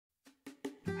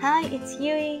Hi, it's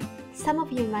Yui. Some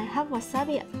of you might have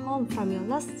wasabi at home from your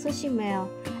last sushi meal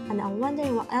and are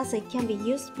wondering what else it can be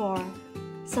used for.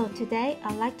 So today,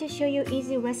 I'd like to show you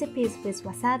easy recipes with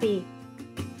wasabi.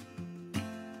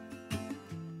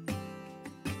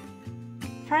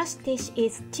 First dish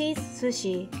is cheese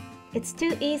sushi. It's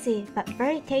too easy but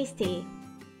very tasty.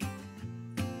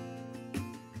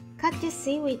 Cut the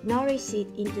seaweed nori sheet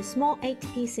into small 8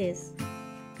 pieces.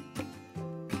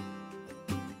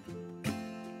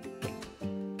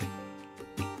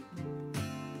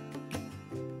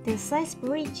 Then slice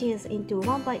Brie cheese into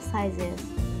 1 bite sizes.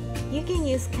 You can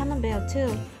use camembert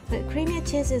too, but creamier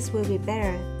cheeses will be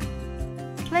better.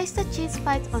 Place the cheese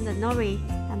bites on the nori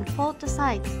and fold the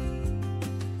sides.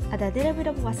 Add a little bit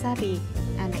of wasabi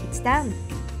and it's done.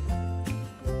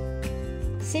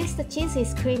 Since the cheese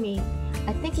is creamy,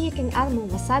 I think you can add more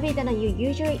wasabi than you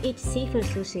usually eat seafood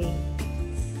sushi.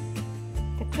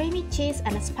 The creamy cheese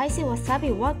and the spicy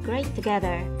wasabi work great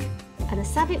together, and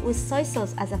serve it with soy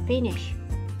sauce as a finish.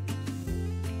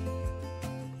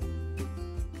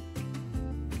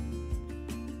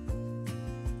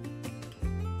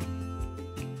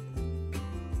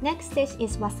 Next dish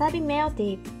is wasabi mayo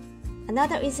dip,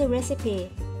 another easy recipe.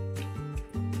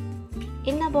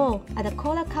 In a bowl, add a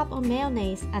 1/4 cup of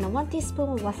mayonnaise and 1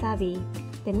 teaspoon of wasabi,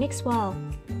 then mix well.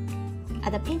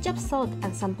 Add a pinch of salt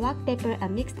and some black pepper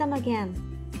and mix them again.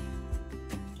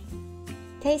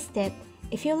 Taste it.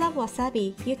 If you love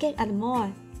wasabi, you can add more.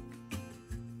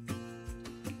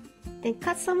 Then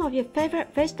cut some of your favorite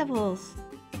vegetables.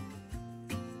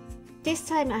 This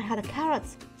time I had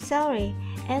carrots, celery,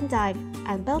 endive,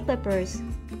 and bell peppers.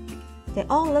 They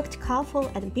all looked colorful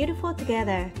and beautiful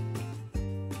together.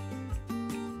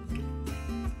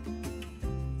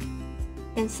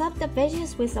 Then serve the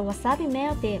veggies with a wasabi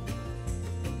mayo dip.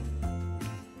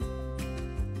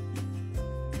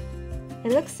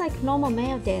 It looks like normal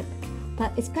mayo dip,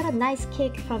 but it's got a nice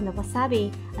kick from the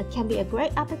wasabi and can be a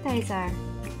great appetizer.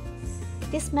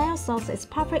 This mayo sauce is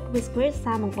perfect with grilled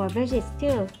salmon or veggies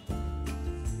too.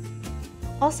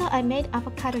 Also, I made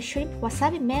avocado shrimp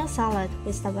wasabi mayo salad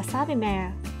with the wasabi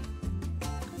mayo.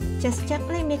 Just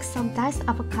gently mix some diced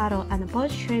avocado and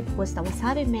boiled shrimp with the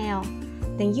wasabi mayo.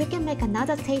 Then you can make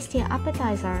another tasty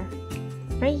appetizer.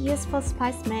 Very useful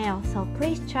spice mayo, so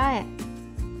please try it.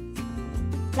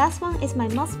 Last one is my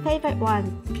most favorite one,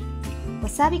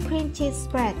 wasabi cream cheese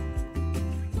spread.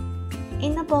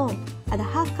 In a bowl, add a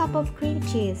 1/2 cup of cream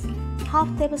cheese,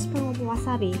 1/2 tablespoon of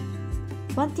wasabi,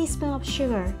 1 teaspoon of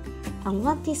sugar, and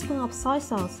 1 teaspoon of soy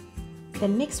sauce.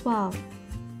 Then mix well.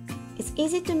 It's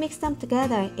easy to mix them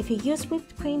together if you use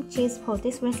whipped cream cheese for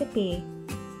this recipe.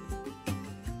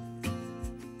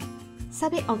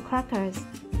 Serve it on crackers.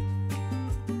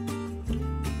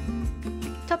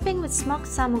 Topping with smoked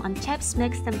salmon and chips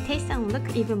makes them taste and look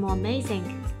even more amazing.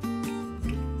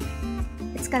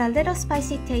 It's got a little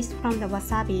spicy taste from the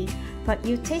wasabi, but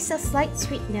you taste a slight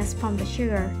sweetness from the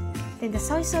sugar. Then the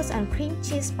soy sauce and cream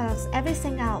cheese balance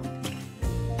everything out.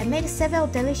 I made several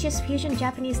delicious fusion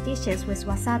Japanese dishes with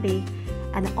wasabi,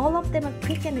 and all of them are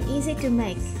quick and easy to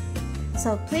make.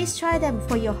 So please try them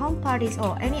for your home parties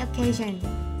or any occasion.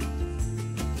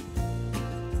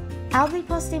 I'll be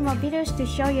posting more videos to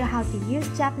show you how to use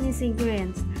Japanese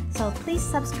ingredients, so please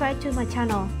subscribe to my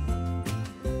channel.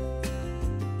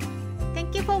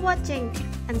 Thank you for watching,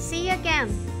 and see you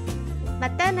again! ま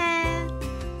たね!